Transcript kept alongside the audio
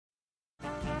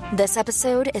This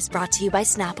episode is brought to you by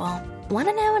Snapple. Want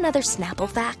to know another Snapple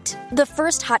fact? The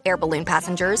first hot air balloon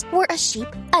passengers were a sheep,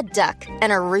 a duck,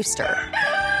 and a rooster.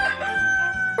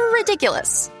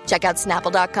 Ridiculous. Check out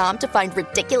Snapple.com to find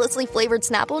ridiculously flavored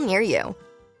Snapple near you.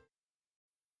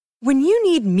 When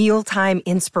you need mealtime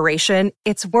inspiration,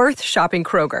 it's worth shopping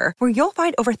Kroger, where you'll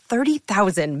find over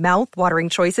 30,000 mouth-watering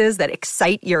choices that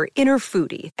excite your inner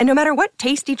foodie. And no matter what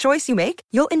tasty choice you make,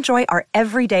 you'll enjoy our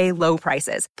everyday low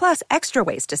prices, plus extra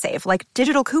ways to save, like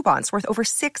digital coupons worth over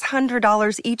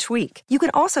 $600 each week. You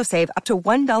can also save up to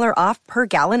 $1 off per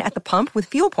gallon at the pump with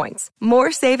fuel points.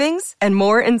 More savings and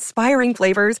more inspiring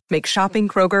flavors make shopping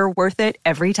Kroger worth it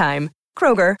every time.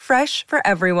 Kroger, fresh for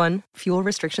everyone. Fuel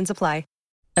restrictions apply.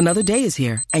 Another day is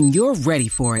here, and you're ready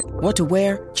for it. What to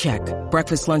wear? Check.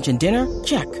 Breakfast, lunch, and dinner?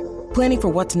 Check. Planning for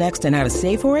what's next and how to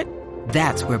save for it?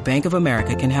 That's where Bank of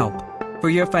America can help. For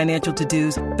your financial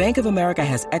to-dos, Bank of America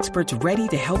has experts ready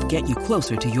to help get you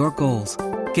closer to your goals.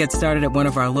 Get started at one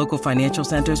of our local financial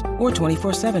centers or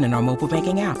 24/7 in our mobile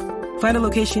banking app. Find a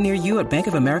location near you at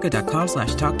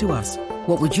bankofamerica.com/talktous.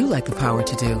 What would you like the power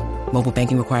to do? Mobile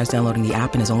banking requires downloading the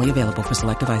app and is only available for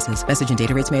select devices. Message and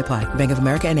data rates may apply. Bank of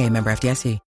America N.A., member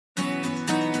FDIC.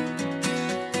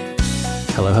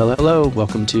 Hello, hello, hello.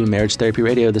 Welcome to Marriage Therapy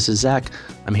Radio. This is Zach.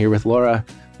 I'm here with Laura.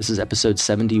 This is episode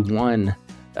 71.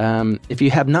 If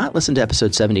you have not listened to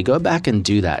episode 70, go back and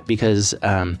do that, because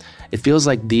it feels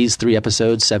like these three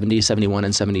episodes, 70, 71,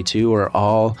 and 72, are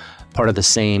all part of the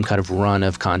same kind of run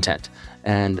of content,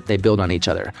 and they build on each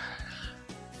other.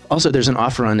 Also, there's an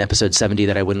offer on episode 70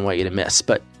 that I wouldn't want you to miss.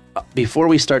 But before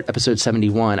we start episode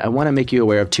 71, I want to make you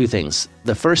aware of two things.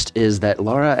 The first is that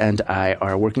Laura and I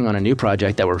are working on a new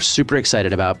project that we're super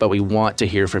excited about, but we want to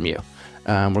hear from you.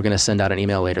 We're going to send out an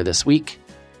email later this week.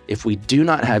 If we do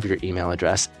not have your email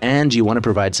address and you want to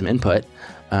provide some input,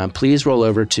 please roll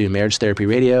over to Marriage Therapy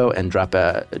Radio and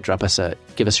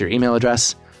give us your email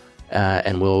address,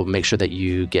 and we'll make sure that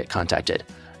you get contacted.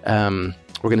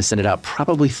 We're going to send it out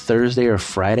probably Thursday or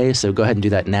Friday, so go ahead and do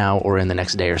that now or in the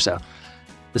next day or so.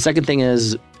 The second thing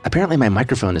is, apparently my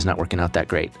microphone is not working out that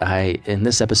great. In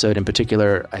this episode in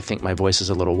particular, I think my voice is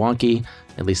a little wonky.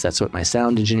 At least that's what my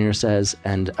sound engineer says.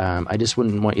 And I just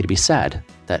wouldn't want you to be sad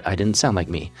that I didn't sound like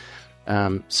me.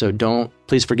 So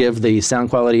please forgive the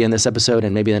sound quality in this episode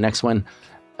and maybe the next one.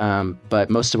 But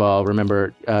most of all,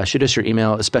 remember, shoot us your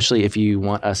email, especially if you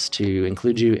want us to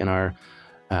include you in our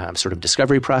sort of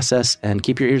discovery process, and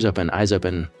keep your eyes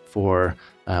open for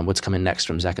what's coming next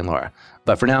from Zach and Laura.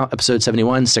 But for now, episode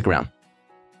 71, stick around.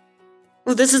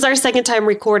 Well, this is our second time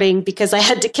recording because I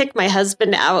had to kick my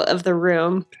husband out of the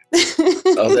room.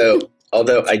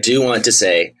 although I do want to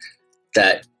say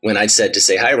that when I said to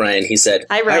say hi, Ryan, he said,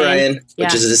 hi, Ryan,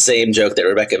 which is the same joke that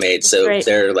Rebecca made. So right.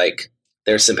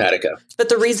 They're simpatico. But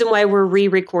the reason why we're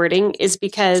re-recording is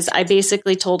because I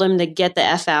basically told him to get the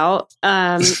F out.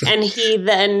 And he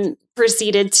then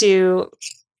proceeded to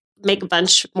make a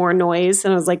bunch more noise.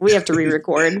 And I was like, we have to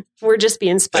re-record. We're just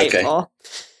being spiteful.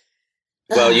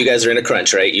 Okay. Well, you guys are in a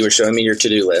crunch, right? You were showing me your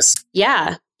to-do list.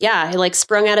 Yeah. I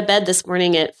sprung out of bed this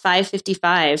morning at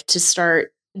 5:55 to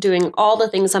start doing all the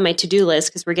things on my to-do list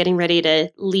because we're getting ready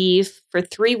to leave for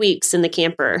 3 weeks in the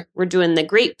camper. We're doing the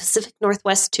Great Pacific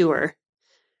Northwest Tour.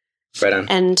 Right on.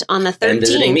 And on the 13th, and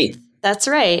visiting me. That's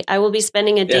right. I will be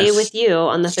spending a day with you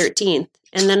on the 13th,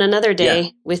 and then another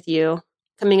day with you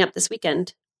coming up this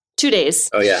weekend. 2 days.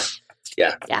 Oh, yeah.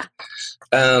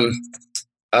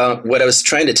 What I was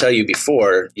trying to tell you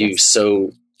before, you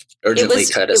so urgently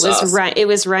cut us off. It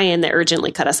was Ryan that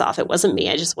urgently cut us off. It wasn't me.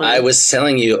 I was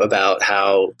telling you about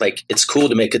how it's cool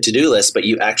to make a to-do list, but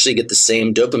you actually get the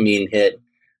same dopamine hit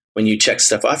when you check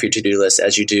stuff off your to-do list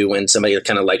as you do when somebody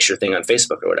kind of likes your thing on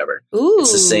Facebook or whatever. Ooh.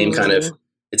 It's the same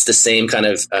kind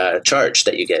of charge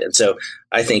that you get. And so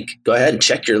I think go ahead and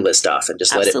check your list off and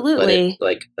just let it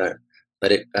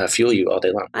fuel you all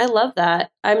day long. I love that.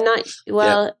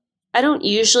 I don't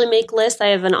usually make lists. I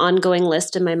have an ongoing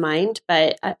list in my mind,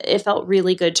 but it felt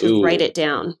really good to write it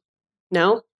down.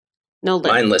 No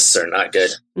list. Mine lists are not good.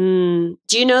 Do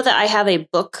you know that I have a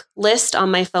book list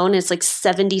on my phone? It's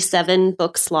 77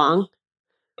 books long.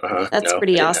 That's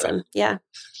pretty awesome. Yeah.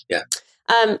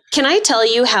 Can I tell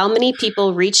you how many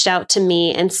people reached out to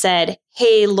me and said,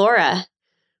 hey, Laura,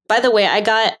 by the way,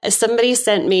 somebody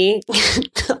sent me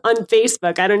on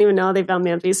Facebook. I don't even know how they found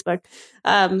me on Facebook.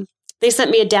 They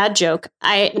sent me a dad joke.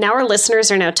 Now our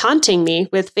listeners are now taunting me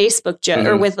with Facebook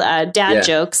or with dad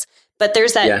jokes. But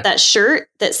there's that shirt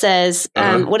that says,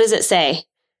 what does it say? It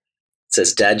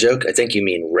says dad joke. I think you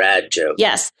mean rad joke.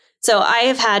 Yes. So I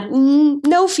have had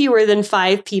no fewer than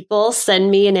 5 people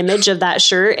send me an image of that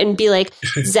shirt and be like,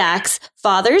 Zach's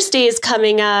Father's Day is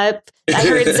coming up. I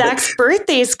heard Zach's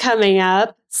birthday is coming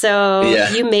up. So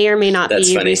you may or may not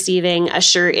be receiving a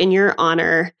shirt in your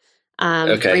honor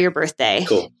for your birthday.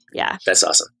 Cool. Yeah. That's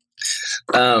awesome.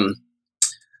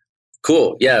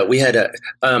 Cool. Yeah, we had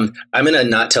I'm going to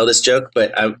not tell this joke,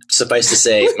 but suffice to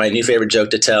say, my new favorite joke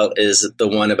to tell is the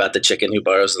one about the chicken who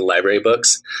borrows the library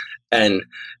books. And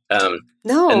and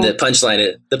the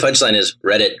punchline is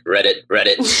Reddit,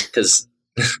 because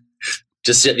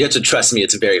just you have to trust me.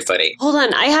 It's very funny. Hold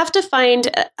on. I have to find.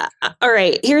 All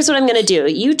right. Here's what I'm going to do.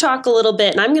 You talk a little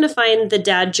bit and I'm going to find the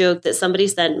dad joke that somebody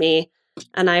sent me.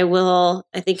 And I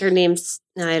think her name's,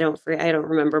 I don't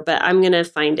remember, but I'm going to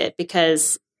find it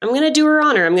because I'm going to do her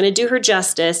honor. I'm going to do her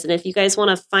justice. And if you guys want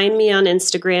to find me on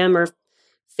Instagram or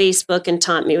Facebook and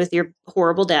taunt me with your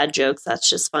horrible dad jokes, that's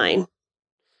just fine.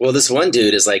 Well, this one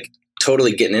dude is like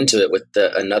totally getting into it with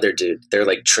another dude. They're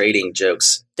like trading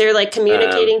jokes. They're like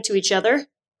communicating to each other.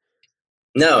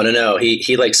 No.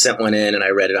 He like sent one in and I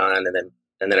read it on and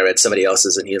then I read somebody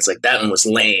else's and he was like, that one was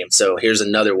lame. So here's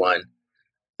another one.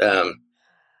 All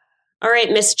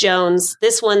right, Miss Jones.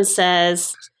 This one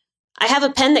says, I have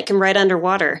a pen that can write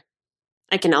underwater.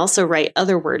 I can also write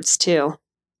other words too.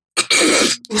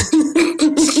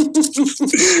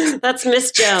 That's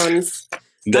Miss Jones.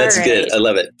 That's good. I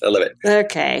love it.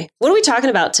 Okay. What are we talking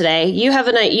about today? You had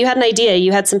an idea.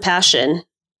 You had some passion.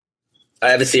 I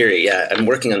have a theory. Yeah. I'm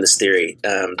working on this theory.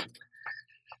 And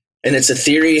it's a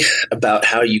theory about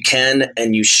how you can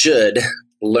and you should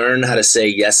learn how to say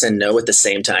yes and no at the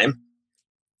same time.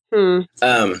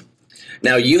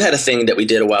 Now you had a thing that we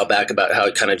did a while back about how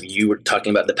kind of you were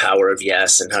talking about the power of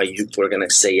yes and how you were going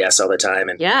to say yes all the time.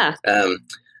 And,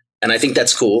 and I think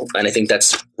that's cool. And I think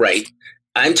that's right.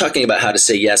 I'm talking about how to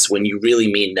say yes when you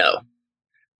really mean no.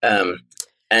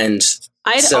 And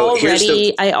I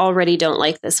already don't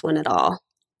like this one at all.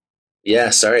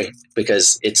 Yeah, sorry,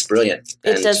 because it's brilliant.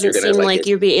 It doesn't seem like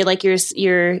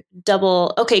you're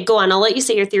double. Okay, go on. I'll let you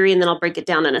say your theory and then I'll break it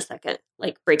down in a second.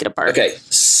 Like break it apart. Okay,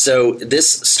 so this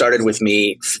started with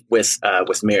me with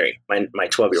Mary, my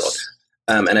 12-year-old.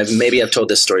 And I've told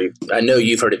this story. I know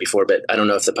you've heard it before, but I don't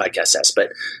know if the podcast has.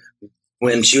 But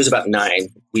when she was about 9,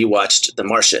 we watched The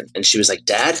Martian, and she was like,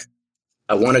 "Dad,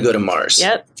 I want to go to Mars."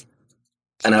 Yep.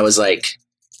 And I was like,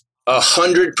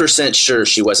 100% sure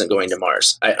she wasn't going to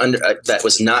Mars. That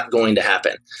was not going to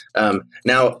happen.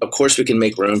 Now, of course, we can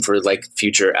make room for like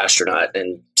future astronaut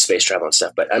and space travel and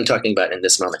stuff, but I'm talking about in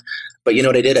this moment. But you know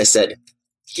what I did? I said,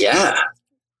 yeah,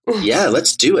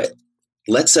 let's do it.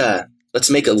 Let's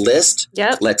make a list.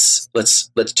 Yep. Let's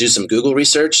do some Google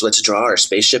research. Let's draw our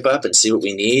spaceship up and see what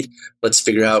we need. Let's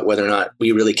figure out whether or not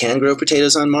we really can grow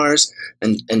potatoes on Mars.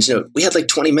 And we had like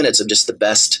 20 minutes of just the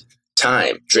best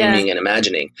time dreaming and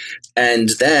imagining. And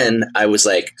then I was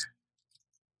like,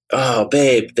 oh,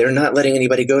 babe, they're not letting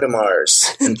anybody go to Mars.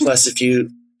 And plus, if you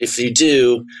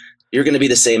do, you're going to be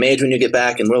the same age when you get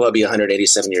back, and we'll all be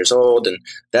 187 years old, and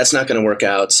that's not going to work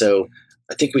out. So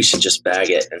I think we should just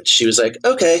bag it. And she was like,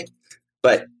 okay.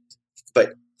 But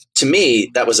to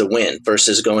me, that was a win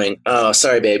versus going, oh,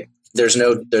 sorry, babe, there's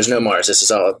no Mars. This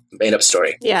is all a made up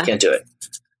story. Yeah. Can't do it.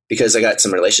 Because I got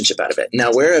some relationship out of it.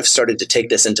 Now, where I've started to take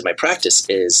this into my practice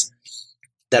is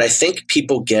that I think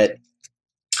people get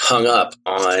hung up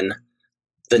on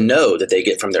the no that they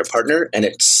get from their partner, and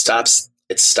it stops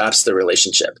the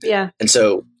relationship. Yeah. And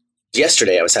so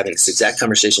yesterday I was having this exact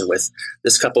conversation with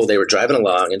this couple. They were driving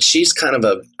along, and she's kind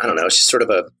of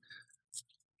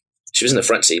she was in the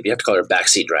front seat. You have to call her a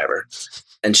backseat driver.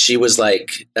 And she was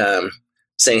like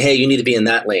saying, hey, you need to be in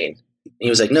that lane. And he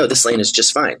was like, no, this lane is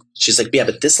just fine. She's like, yeah,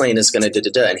 but this lane is going to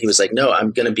da-da-da. And he was like, no,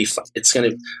 I'm going to be fine.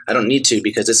 I don't need to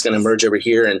because it's going to merge over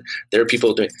here. And there are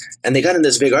people doing, and they got in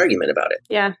this big argument about it.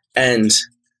 Yeah. And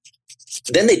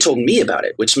then they told me about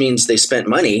it, which means they spent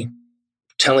money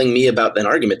telling me about an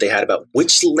argument they had about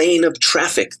which lane of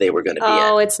traffic they were going to be in.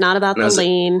 Oh, it's not about the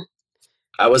lane.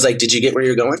 I was like, did you get where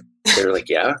you're going? They were like,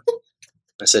 yeah.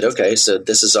 I said, okay, so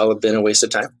this has all been a waste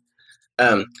of time.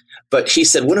 But he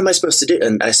said, what am I supposed to do?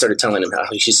 And I started telling him how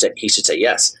he should say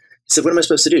yes. He said, what am I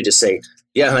supposed to do? Just say,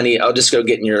 yeah, honey, I'll just go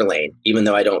get in your lane, even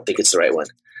though I don't think it's the right one.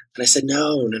 And I said,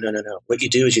 no. What you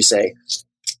do is you say,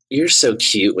 you're so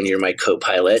cute when you're my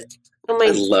co-pilot.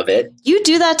 I love it. You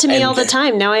do that to me all the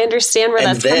time. Now I understand where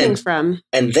that's coming from.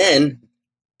 And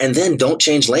then don't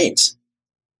change lanes.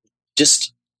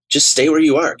 Just stay where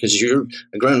you are because you're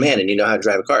a grown man and you know how to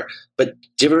drive a car. But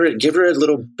give her a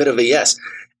little bit of a yes.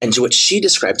 And what she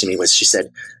described to me was, she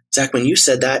said, Zach, when you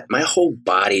said that, my whole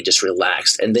body just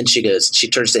relaxed. And then she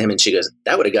turns to him and she goes,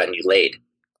 that would have gotten you laid.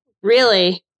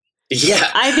 Really?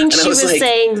 Yeah. I think she was like,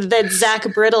 saying that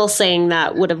Zach Brittle saying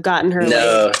that would have gotten her.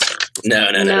 No.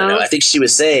 I think she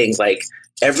was saying, like,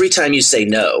 every time you say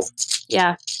no,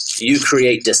 you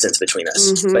create distance between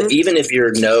us. Mm-hmm. But even if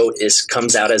your no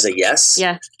comes out as a yes,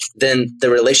 then the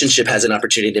relationship has an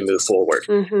opportunity to move forward.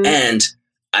 Mm-hmm. And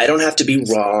I don't have to be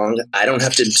wrong. I don't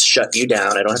have to shut you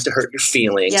down. I don't have to hurt your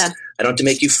feelings. Yeah. I don't have to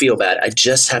make you feel bad. I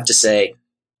just have to say,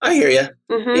 I hear you.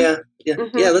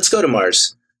 Mm-hmm. Yeah, let's go to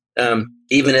Mars.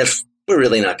 Even if we're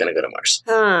really not going to go to Mars.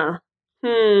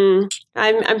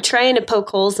 I'm trying to poke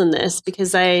holes in this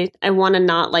because I want to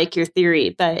not like your theory,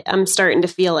 but I'm starting to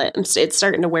feel it. It's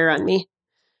starting to wear on me.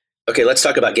 Okay, let's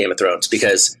talk about Game of Thrones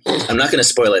because I'm not going to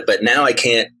spoil it, but now I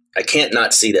can't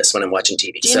not see this when I'm watching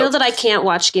TV. Do you know that I can't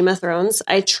watch Game of Thrones?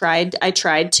 I tried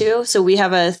to. So we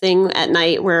have a thing at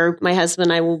night where my husband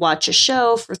and I will watch a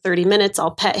show for 30 minutes.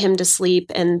 I'll pet him to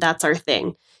sleep, and that's our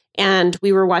thing. And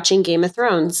we were watching Game of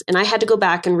Thrones, and I had to go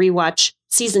back and rewatch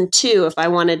season 2 if I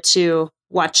wanted to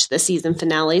watch the season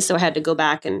finale. So I had to go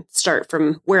back and start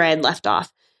from where I had left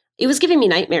off. It was giving me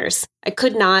nightmares. I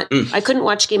couldn't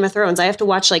watch Game of Thrones. I have to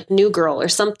watch like New Girl or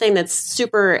something that's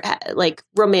super like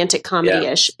romantic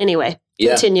comedy-ish. Yeah. Anyway,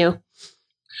 continue.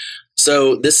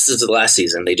 So this is the last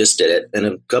season. They just did it. And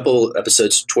a couple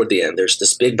episodes toward the end, there's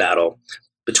this big battle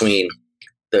between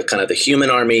the kind of the human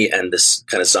army and this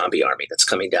kind of zombie army that's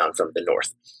coming down from the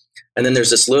north. And then there's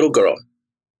this little girl,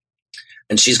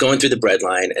 and she's going through the bread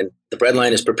line, and the bread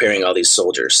line is preparing all these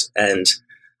soldiers. And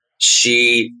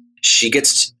she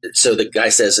gets, so the guy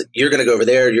says, you're going to go over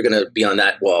there. You're going to be on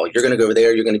that wall. You're going to go over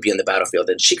there. You're going to be in the battlefield.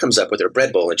 And she comes up with her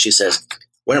bread bowl and she says,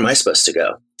 where am I supposed to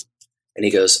go? And he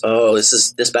goes, oh,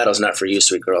 this battle's not for you,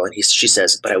 sweet girl. And she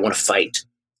says, but I want to fight.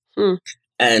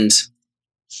 And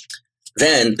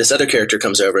then this other character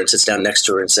comes over and sits down next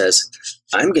to her and says,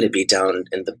 I'm going to be down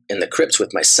in the crypts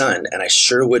with my son, and I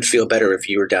sure would feel better if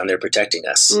you were down there protecting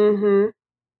us. Mm-hmm.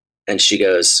 And she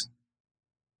goes,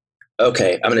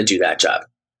 okay, I'm going to do that job.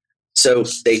 So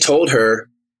they told her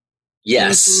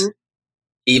yes,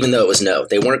 even though it was no.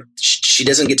 They weren't. She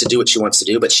doesn't get to do what she wants to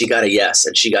do, but she got a yes,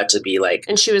 and she got to be like,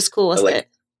 and she was cool with it.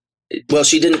 Well,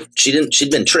 she didn't.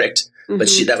 She'd been tricked. But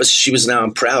she was now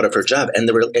proud of her job, and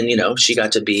she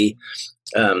got to be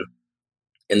in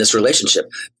this relationship.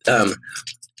 I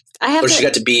have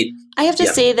to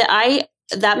say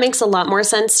that makes a lot more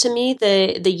sense to me.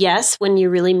 The yes when you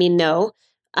really mean no,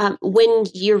 when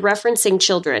you're referencing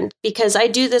children, because I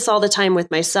do this all the time with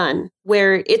my son,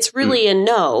 where it's really a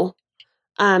no,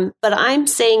 but I'm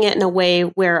saying it in a way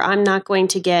where I'm not going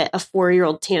to get a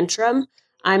 4-year-old tantrum.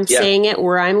 I'm saying it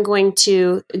where I'm going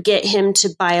to get him to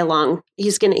buy along.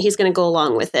 He's gonna go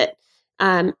along with it.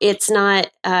 It's not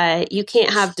you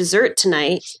can't have dessert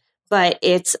tonight, but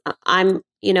it's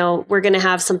we're gonna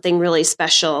have something really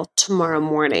special tomorrow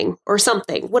morning or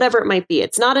something, whatever it might be.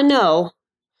 It's not a no.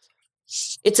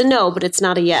 It's a no, but it's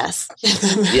not a yes.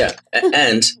 Yeah,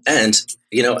 and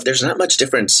there's not much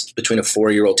difference between a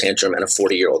 4-year-old tantrum and a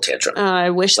 40-year-old tantrum.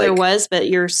 I wish there was, but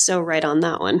you're so right on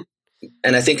that one.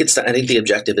 And I think the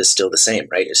objective is still the same,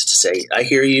 right? Is to say, I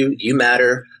hear you, you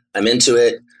matter, I'm into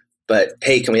it, but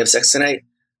hey, can we have sex tonight?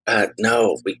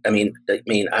 No,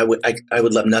 I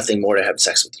would love nothing more to have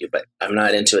sex with you, but I'm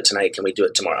not into it tonight. Can we do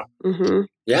it tomorrow? Mm-hmm.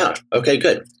 Yeah. Okay,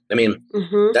 good.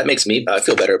 That makes me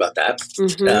feel better about that.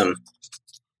 Mm-hmm.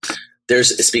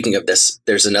 Speaking of this,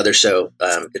 there's another show.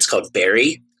 It's called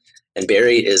Barry, and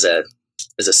Barry is a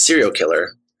serial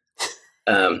killer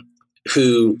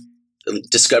who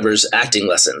discovers acting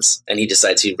lessons, and he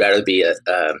decides he'd rather be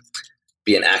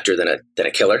an actor than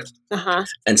a killer. Uh-huh.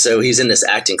 And so he's in this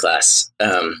acting class.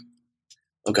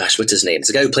 Oh gosh, what's his name? It's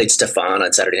the guy who played Stefan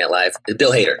on Saturday Night Live,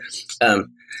 Bill Hader.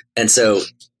 And so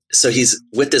he's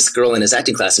with this girl in his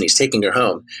acting class, and he's taking her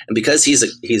home. And because he's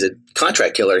a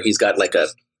contract killer, he's got like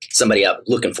somebody out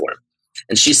looking for him.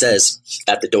 And she says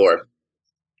at the door,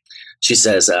 she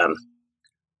says, I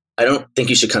don't think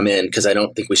you should come in because I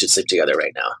don't think we should sleep together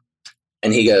right now.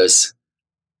 And he goes,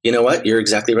 you know what? You're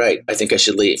exactly right. I think I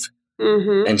should leave.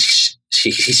 Mm-hmm. And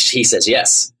he says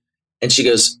yes. And she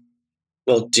goes,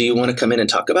 well, do you want to come in and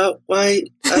talk about why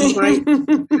I'm right?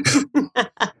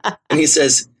 And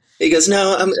he goes,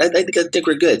 no, I think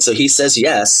we're good. So he says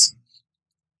yes,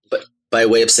 but by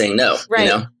way of saying no. Right.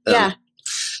 Yeah.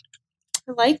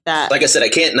 I like that. Like I said, I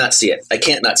can't not see it. I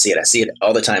see it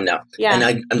all the time now. Yeah. And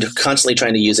I'm constantly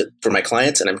trying to use it for my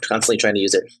clients, and I'm constantly trying to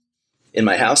use it in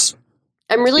my house.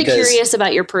 I'm really curious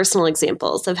about your personal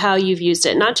examples of how you've used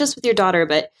it, not just with your daughter,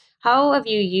 but how have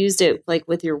you used it like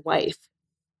with your wife?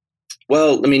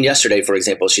 Well, yesterday, for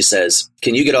example, she says,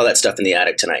 can you get all that stuff in the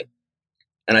attic tonight?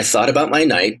 And I thought about my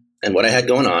night and what I had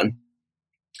going on.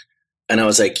 And I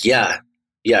was like, yeah,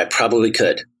 I probably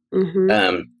could.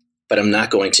 But I'm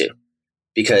not going to,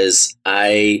 because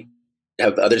I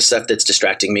have other stuff that's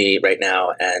distracting me right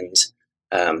now. And,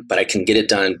 but I can get it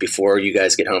done before you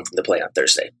guys get home from the play on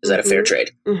Thursday. Is that a fair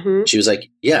trade? She was like,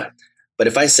 yeah. But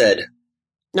if I said,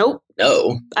 nope,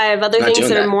 no, I have other things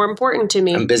that are more important to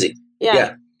me. I'm busy.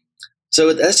 Yeah.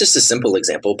 So that's just a simple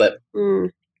example, but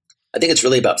I think it's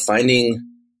really about finding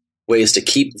ways to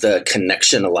keep the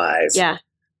connection alive. Yeah.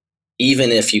 Even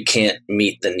if you can't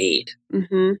meet the need.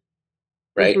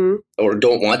 Right? Or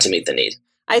don't want to meet the need.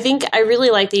 I think I really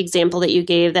like the example that you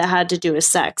gave that had to do with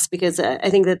sex, because I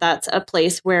think that that's a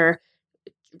place where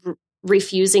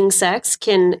refusing sex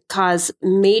can cause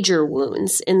major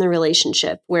wounds in the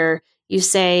relationship, where you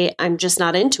say, I'm just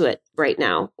not into it right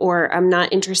now, or I'm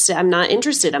not interested, I'm not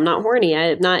horny,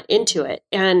 I'm not into it.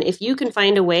 And if you can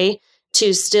find a way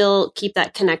to still keep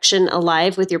that connection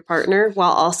alive with your partner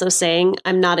while also saying,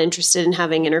 I'm not interested in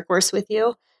having intercourse with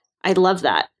you, I love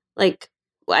that. Like,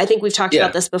 I think we've talked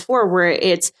about this before, where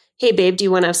it's, hey, babe, do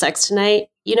you want to have sex tonight?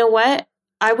 You know what?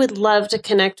 I would love to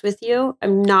connect with you.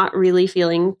 I'm not really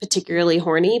feeling particularly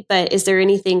horny, but is there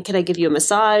anything, could I give you a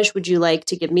massage? Would you like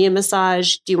to give me a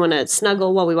massage? Do you want to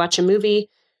snuggle while we watch a movie?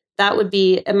 That would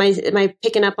be, am I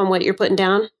picking up on what you're putting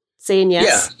down? Saying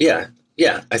yes? Yeah,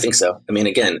 I think so. I mean,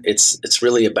 again, it's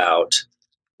really about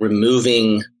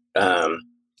removing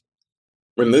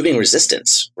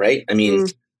resistance, right? I mean,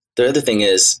 the other thing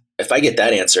is, if I get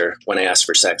that answer when I ask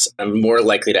for sex, I'm more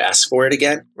likely to ask for it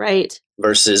again. Right.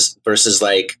 Versus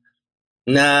like,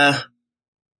 nah,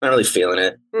 not really feeling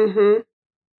it. Oh,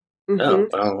 well,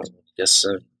 I guess.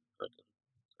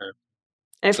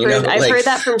 I've heard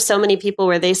that from so many people,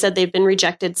 where they said they've been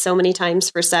rejected so many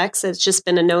times for sex. It's just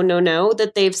been a no,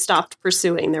 that they've stopped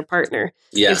pursuing their partner.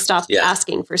 Yeah. They've stopped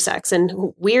asking for sex.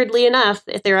 And weirdly enough,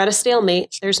 if they're at a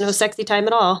stalemate, there's no sexy time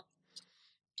at all.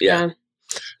 Yeah.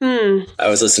 I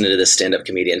was listening to this stand-up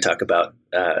comedian talk about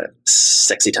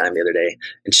sexy time the other day,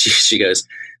 and she goes,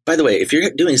 by the way, if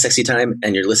you're doing sexy time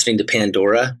and you're listening to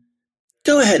Pandora,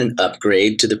 go ahead and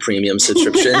upgrade to the premium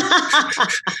subscription.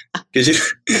 Because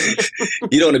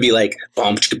you don't want to be like,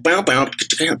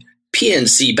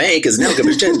 PNC Bank is now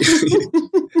going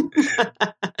to.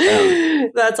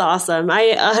 That's awesome.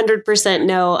 I 100%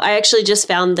 know. I actually just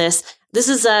found this.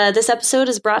 This episode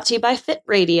is brought to you by Fit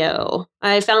Radio.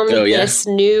 I found this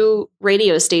new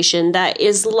radio station that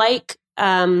is like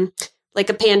a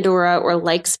Pandora or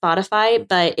like Spotify,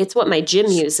 but it's what my gym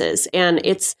uses, and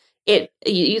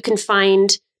you can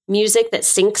find music that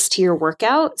syncs to your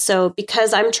workout. So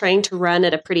because I'm trying to run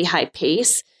at a pretty high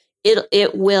pace,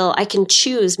 I can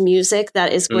choose music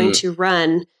that is going to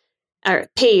run or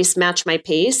match my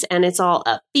pace, and it's all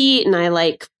upbeat, and I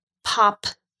like pop,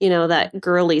 that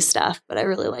girly stuff, but I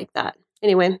really like that.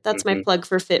 Anyway, that's my plug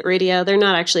for Fit Radio. They're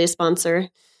not actually a sponsor,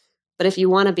 but if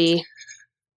you want to be,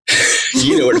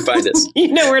 you know where to find us. You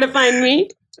know where to find me.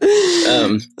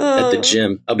 At the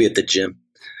gym. I'll be at the gym.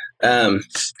 So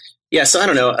I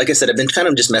don't know. Like I said, I've been kind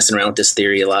of just messing around with this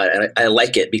theory a lot, and I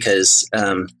like it because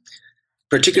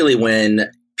particularly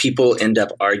when people end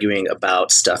up arguing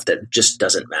about stuff that just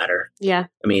doesn't matter. Yeah.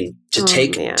 I mean, to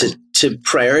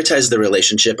prioritize the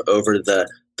relationship over the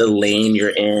lane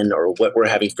you're in or what we're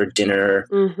having for dinner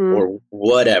or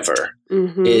whatever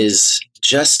is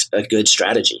just a good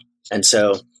strategy. And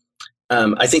so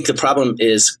I think the problem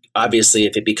is obviously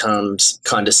if it becomes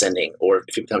condescending or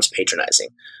if it becomes patronizing,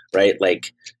 right?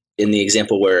 Like in the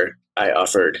example where I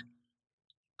offered,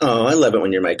 oh, I love it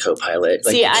when you're my co-pilot.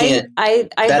 Like, see, I heard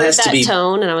that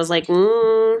tone and I was like,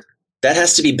 That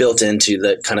has to be built into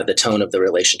the kind of the tone of the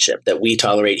relationship, that we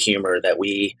tolerate humor, that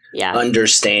we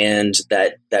understand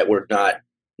that we're not,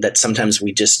 that sometimes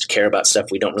we just care about stuff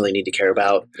we don't really need to care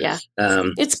about. Yeah.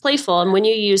 It's playful. And when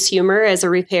you use humor as a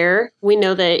repair, we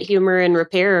know that humor and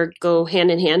repair go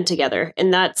hand in hand together.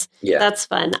 And that's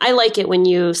fun. I like it when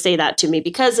you say that to me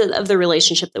because of the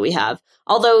relationship that we have.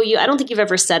 Although I don't think you've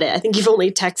ever said it. I think you've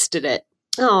only texted it.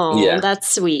 Oh,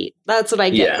 that's sweet. That's what I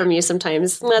get from you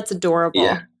sometimes. That's adorable.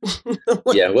 Yeah.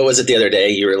 What was it the other day?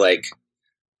 You were like,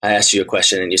 I asked you a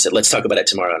question and you said, let's talk about it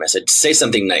tomorrow. And I said, say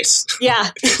something nice. Yeah.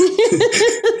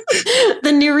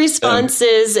 The new response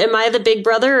is, am I the big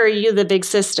brother or are you the big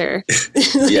sister?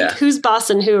 Who's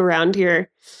bossing who around here?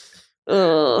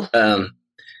 Oh.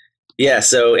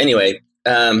 So anyway,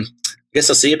 I guess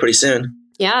I'll see you pretty soon.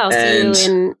 Yeah, I'll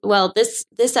see you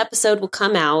this episode will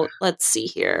come out. Let's see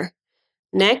here.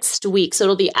 Next week. So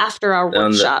it'll be after our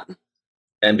workshop.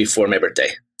 And before my birthday.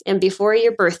 And before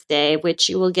your birthday, which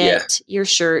you will get your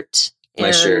shirt.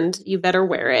 My shirt. You better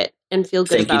wear it and feel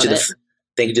good about it.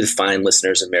 Thank you to the fine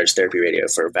listeners of Marriage Therapy Radio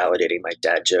for validating my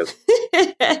dad joke.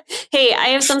 Hey, I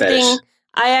have something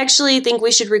I actually think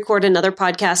we should record another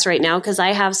podcast right now because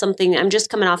I have something. I'm just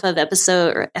coming off of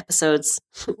episodes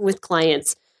with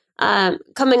clients,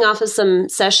 coming off of some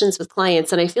sessions with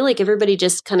clients. And I feel like everybody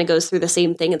just kind of goes through the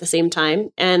same thing at the same time.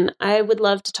 And I would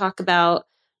love to talk about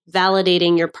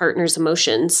validating your partner's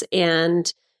emotions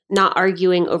and not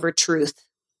arguing over truth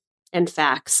and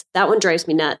facts. That one drives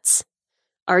me nuts.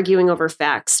 Arguing over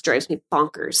facts drives me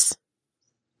bonkers.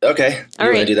 Okay. You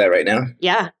want to do that right now?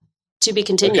 Yeah. To be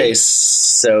continued. Okay,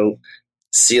 so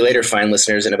see you later, fine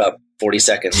listeners, in about 40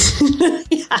 seconds.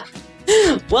 Yeah.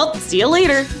 Well, see you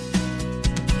later.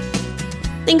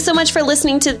 Thanks so much for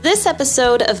listening to this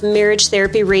episode of Marriage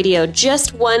Therapy Radio.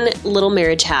 Just one little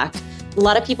marriage hack. A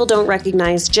lot of people don't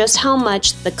recognize just how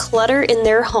much the clutter in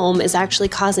their home is actually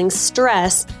causing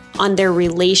stress on their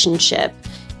relationship.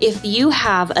 If you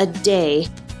have a day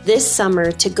this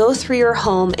summer to go through your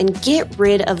home and get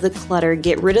rid of the clutter,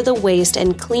 get rid of the waste,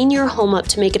 and clean your home up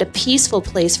to make it a peaceful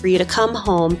place for you to come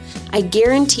home, I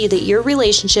guarantee that your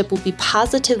relationship will be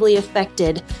positively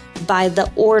affected by the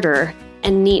order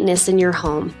and neatness in your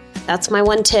home. That's my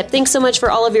one tip. Thanks so much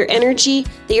for all of your energy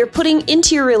that you're putting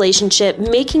into your relationship,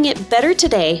 making it better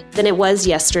today than it was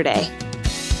yesterday.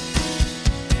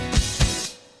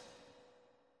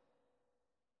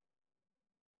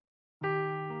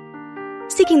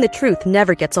 Seeking the truth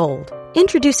never gets old.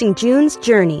 Introducing June's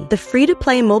Journey, the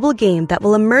free-to-play mobile game that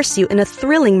will immerse you in a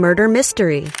thrilling murder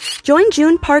mystery. Join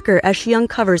June Parker as she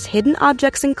uncovers hidden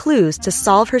objects and clues to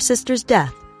solve her sister's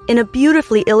death in a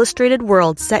beautifully illustrated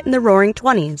world set in the Roaring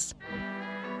 20s.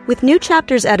 With new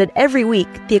chapters added every week,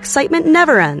 the excitement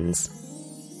never ends.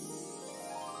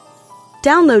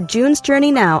 Download June's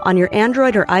Journey now on your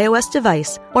Android or iOS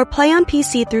device or play on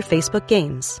PC through Facebook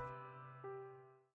Games.